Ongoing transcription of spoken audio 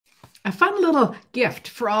a fun little gift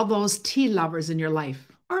for all those tea lovers in your life.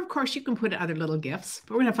 Or, of course, you can put other little gifts.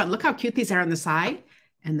 But we're going to have fun. Look how cute these are on the side.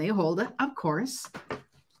 And they hold, of course,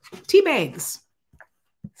 tea bags.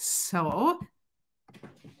 So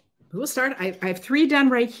we'll start. I have 3 done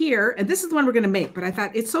right here. And this is the one we're going to make. But I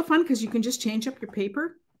thought it's so fun because you can just change up your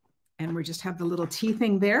paper. And we just have the little tea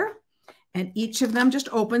thing there. And each of them just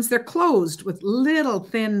opens. They're closed with little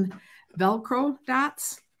thin Velcro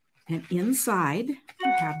dots. And inside,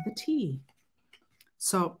 you have the tea.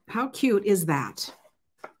 So how cute is that?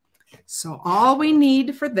 So all we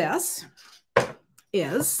need for this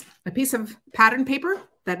is a piece of pattern paper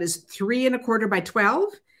that is 3 1/4 by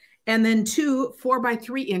 12, and then 2 4 by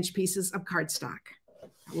 3 inch pieces of cardstock.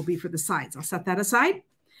 That will be for the sides. I'll set that aside.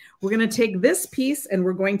 We're going to take this piece and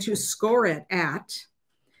we're going to score it at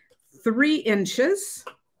 3 inches,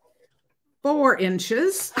 4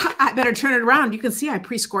 inches. I better turn it around. You can see I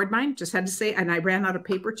pre-scored mine. Just had to say, and I ran out of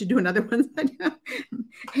paper to do another one.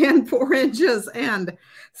 And 4 inches and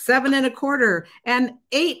 7 1/4 and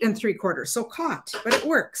 8 3/4. So caught, but it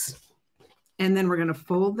works. And then we're going to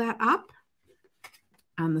fold that up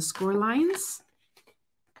on the score lines.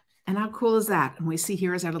 And how cool is that? And we see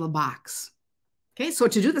here is our little box. Okay, so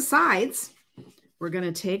to do the sides, we're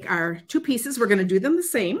going to take our 2 pieces. We're going to do them the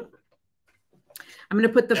same. I'm going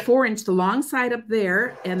to put the 4 inch, the long side up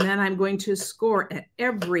there, and then I'm going to score at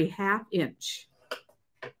every 1/2 inch.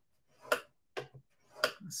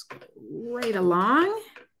 Let's go right along.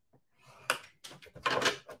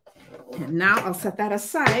 And now I'll set that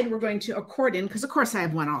aside. We're going to accordion, because of course I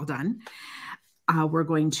have one all done. We're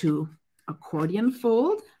going to accordion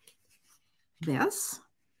fold this.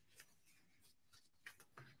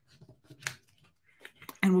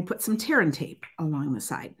 And we'll put some tear and tape along the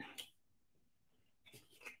side.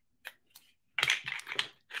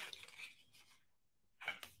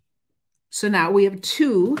 So now we have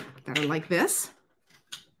 2 that are like this.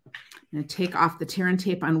 I'm going to take off the tear and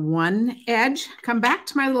tape on one edge, come back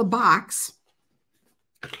to my little box,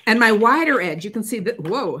 and my wider edge, you can see that,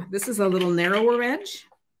 whoa, this is a little narrower edge,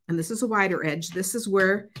 and this is a wider edge. This is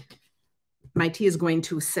where my tea is going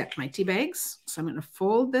to sit, my tea bags. So I'm going to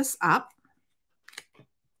fold this up,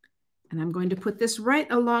 and I'm going to put this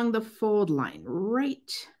right along the fold line,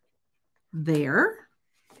 right there.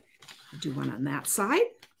 I'll do one on that side.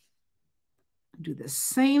 Do the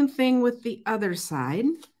same thing with the other side.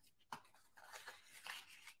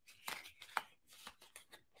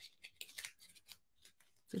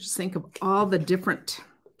 So just think of all the different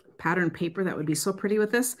pattern paper that would be so pretty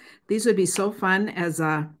with this. These would be so fun as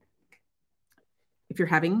if you're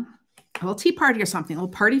having a little tea party or something, little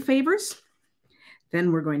party favors.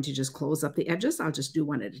 Then we're going to just close up the edges. I'll just do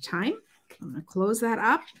one at a time. I'm going to close that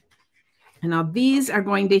up. And now these are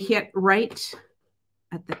going to hit right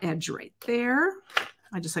at the edge right there.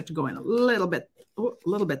 I just like to go in a little bit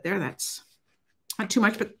there. That's not too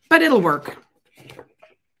much, but it'll work.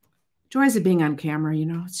 Joys of being on camera, you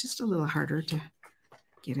know, it's just a little harder to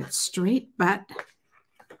get it straight, but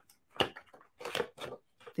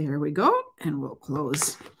there we go. And we'll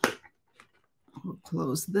close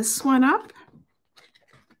this one up.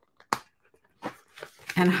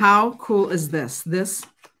 And how cool is this? This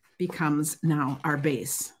becomes now our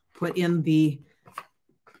base. Put in the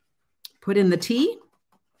tea,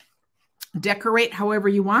 decorate however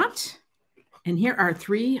you want. And here are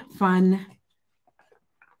 3 fun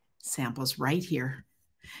samples right here.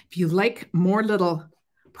 If you like more little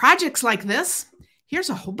projects like this,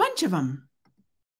 here's a whole bunch of them.